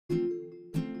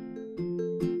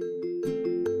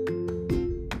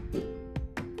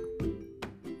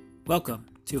Welcome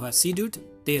to Hasidut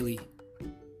Daily,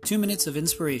 2 minutes of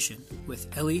inspiration with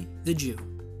Eli the Jew.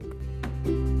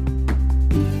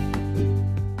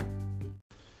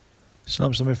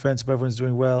 Shalom, my friends. Hope everyone's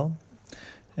doing well.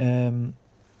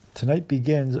 Tonight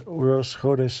begins Rosh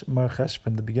Chodesh Mar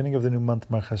Cheshvan, the beginning of the new month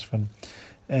Mar Cheshvan.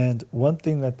 And one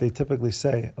thing that they typically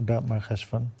say about Mar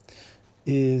Cheshvan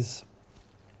is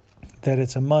that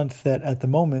it's a month that at the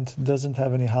moment doesn't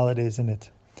have any holidays in it.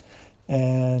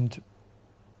 And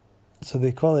so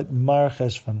they call it Mar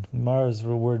Cheshvan. Mar is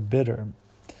the word bitter.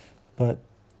 But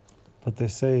what they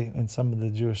say in some of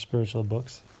the Jewish spiritual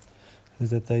books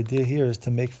is that the idea here is to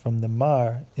make from the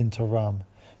Mar into Ram,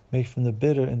 make from the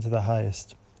bitter into the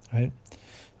highest, right?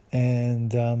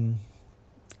 And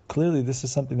clearly this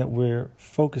is something that we're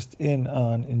focused in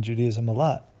Judaism a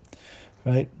lot,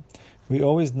 right? We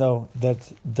always know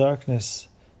that darkness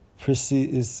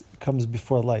comes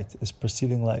before light, is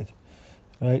preceding light,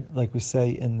 right? Like we say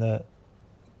in the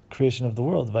creation of the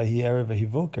world, Vahi Erev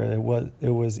Vahi Boker, it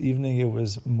was evening, it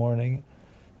was morning,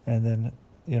 and then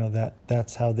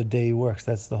that's how the day works.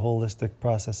 That's the holistic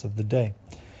process of the day.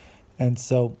 And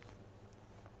so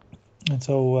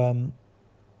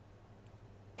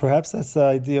perhaps that's the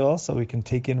idea also we can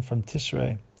take in from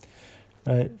Tishrei,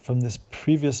 right? From this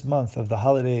previous month of the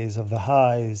holidays, of the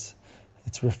highs,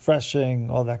 it's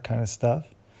refreshing, all that kind of stuff.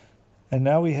 And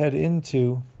now we head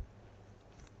into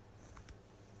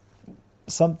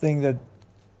something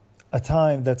a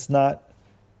time that's not,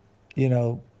 we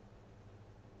don't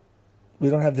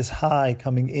have this high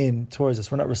coming in towards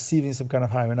us. We're not receiving some kind of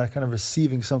high. We're not kind of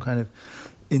receiving some kind of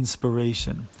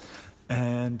inspiration.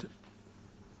 And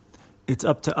it's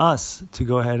up to us to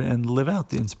go ahead and live out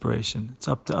the inspiration. It's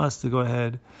up to us to go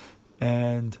ahead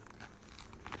and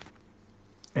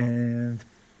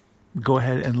go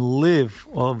ahead and live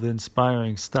all of the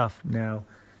inspiring stuff now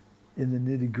in the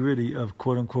nitty-gritty of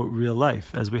quote-unquote real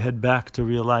life. As we head back to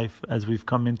real life, as we've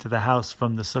come into the house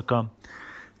from the sukkah,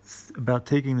 it's about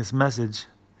taking this message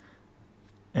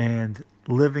and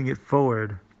living it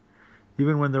forward,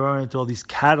 even when there aren't all these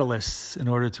catalysts in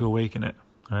order to awaken it,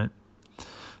 right?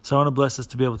 So I want to bless us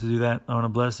to be able to do that. I want to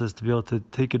bless us to be able to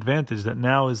take advantage that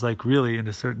now is like really, in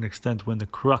a certain extent, when the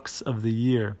crux of the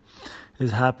year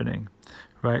is happening,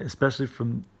 right? Especially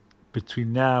from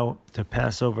between now to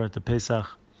Passover, to Pesach,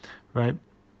 right?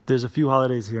 There's a few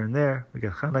holidays here and there. We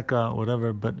got Hanukkah,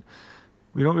 whatever, but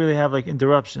we don't really have like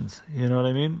interruptions. You know what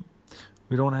I mean?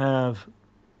 We don't have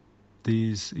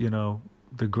these, the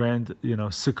grand,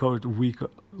 Sukkot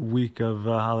week of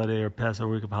holiday or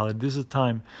Passover week of holiday. This is a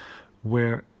time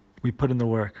where we put in the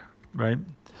work, right?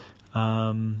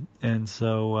 And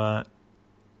so,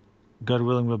 God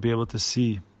willing, we'll be able to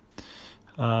see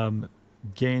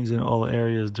gains in all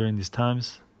areas during these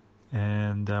times,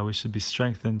 and we should be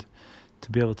strengthened to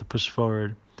be able to push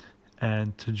forward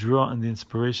and to draw on the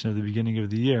inspiration of the beginning of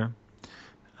the year,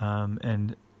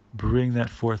 and bring that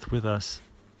forth with us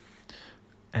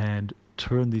and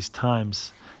turn these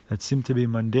times that seem to be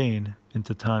mundane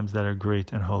into times that are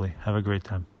great and holy. Have a great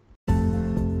time.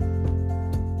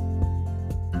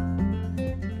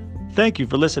 Thank you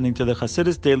for listening to the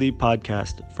Hasidus Daily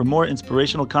Podcast. For more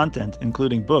inspirational content,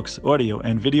 including books, audio,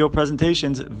 and video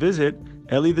presentations, visit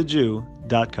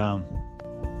EliTheJew.com.